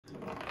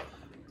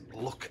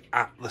Look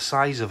at the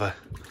size of her.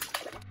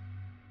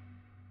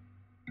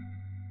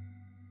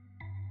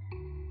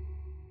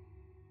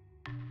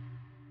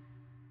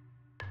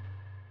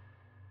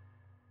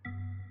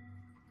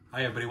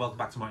 Hi everybody, welcome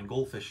back to Martin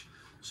Goldfish.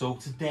 So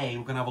today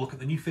we're going to have a look at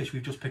the new fish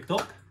we've just picked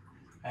up.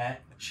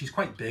 She's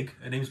quite big.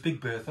 Her name's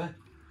Big Bertha,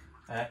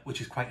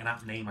 which is quite an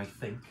apt name, I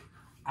think.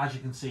 As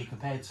you can see,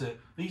 compared to,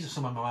 these are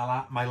some of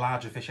my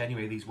larger fish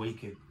anyway, these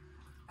waking,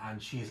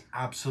 and she is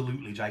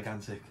absolutely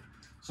gigantic.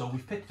 So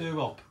we've picked her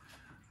up,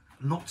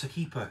 not to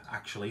keep her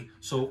actually.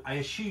 So I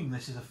assume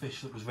this is a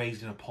fish that was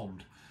raised in a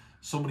pond.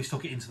 Somebody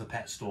stuck it into the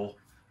pet store,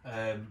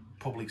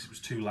 probably because it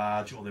was too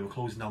large or they were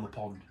closing down the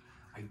pond.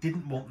 I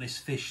didn't want this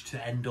fish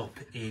to end up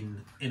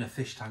in a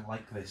fish tank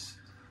like this.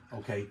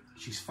 Okay,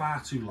 she's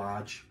far too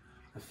large.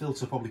 The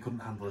filter probably couldn't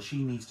handle her.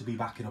 She needs to be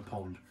back in a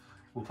pond.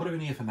 We'll put her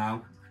in here for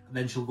now, and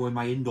then she'll go in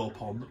my indoor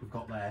pond that we've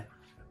got there.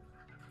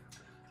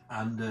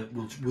 And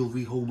we'll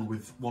rehome her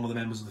with one of the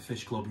members of the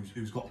fish club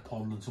who's got a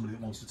pond and somebody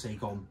that wants to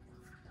take on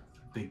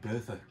Big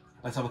Bertha.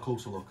 Let's have a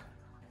closer look.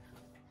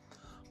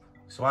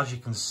 So as you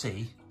can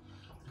see,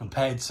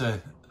 compared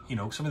to, you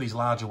know, some of these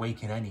larger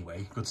waking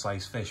anyway, good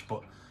sized fish,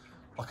 but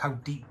look how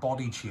deep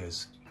bodied she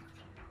is.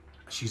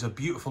 She's a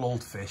beautiful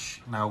old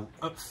fish. Now,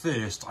 at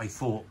first I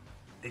thought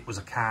it was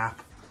a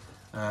carp,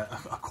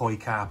 a koi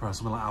carp or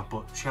something like that,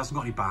 but she hasn't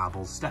got any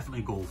barbels. It's definitely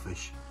a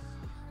goldfish,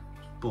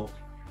 but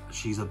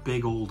she's a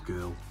big old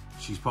girl.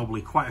 She's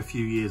probably quite a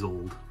few years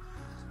old,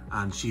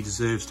 and she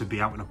deserves to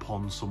be out in a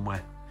pond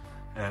somewhere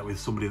with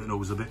somebody that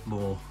knows a bit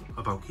more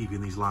about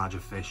keeping these larger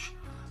fish.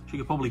 She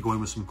could probably go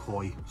in with some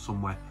koi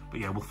somewhere,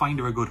 but yeah, we'll find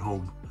her a good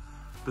home.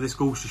 But this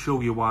goes to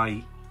show you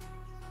why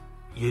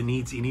you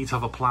need to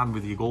have a plan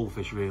with your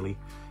goldfish, really.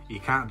 You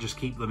can't just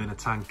keep them in a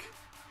tank,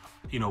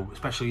 you know,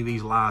 especially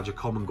these larger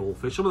common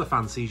goldfish. Some of the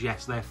fancies,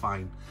 yes, they're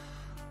fine,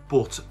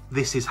 but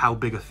this is how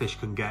big a fish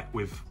can get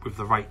with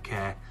the right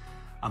care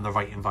and the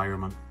right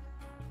environment.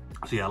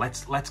 So yeah,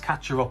 let's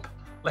catch her up.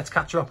 Let's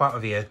catch her up out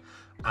of here,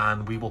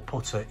 and we will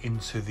put her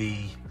into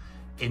the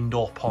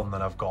indoor pond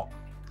that I've got,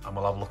 and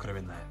we'll have a look at her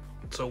in there.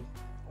 So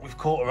we've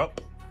caught her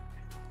up.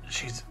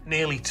 She's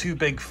nearly too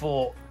big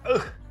for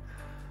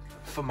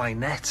my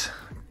net.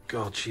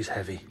 God, she's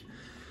heavy.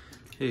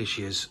 Here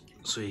she is,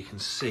 so you can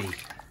see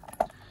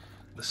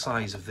the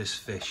size of this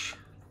fish.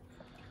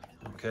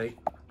 Okay,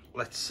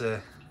 let's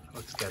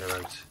get her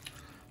out.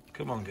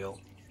 Come on, girl.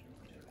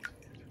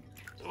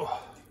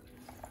 Oh.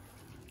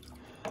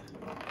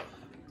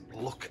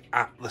 Look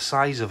at the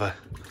size of her.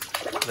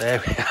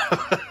 There we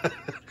are.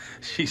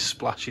 She's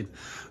splashing.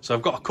 So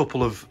I've got a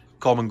couple of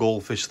common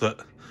goldfish that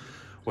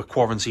we're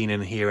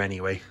quarantining here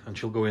anyway, and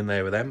she'll go in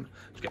there with them.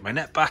 Just get my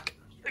net back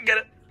and get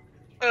it.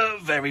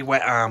 Very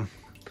wet arm.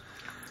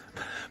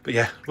 But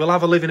yeah, we'll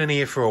have her living in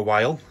here for a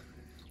while.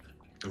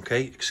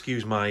 Okay,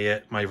 excuse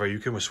my my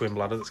Ryukin with swim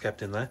bladder that's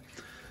kept in there.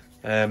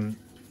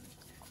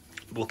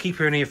 We'll keep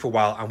her in here for a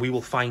while, and we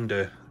will find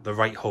her the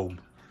right home.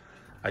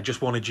 I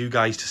just wanted you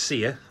guys to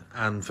see her,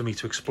 and for me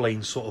to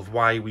explain sort of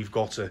why we've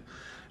got her.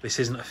 This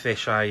isn't a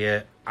fish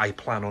I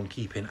plan on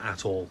keeping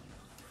at all.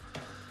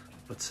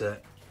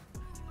 But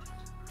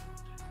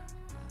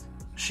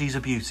she's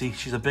a beauty.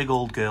 She's a big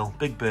old girl.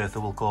 Big Bertha,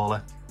 we'll call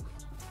her.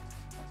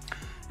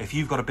 If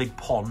you've got a big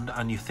pond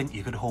and you think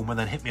you could home her,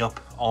 then hit me up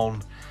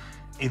on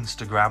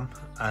Instagram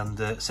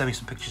and send me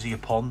some pictures of your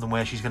pond and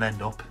where she's going to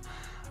end up,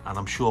 and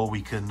I'm sure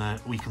we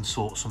can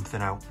sort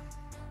something out.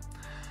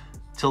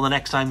 Till the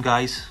next time,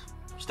 guys,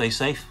 stay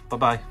safe. Bye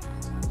bye.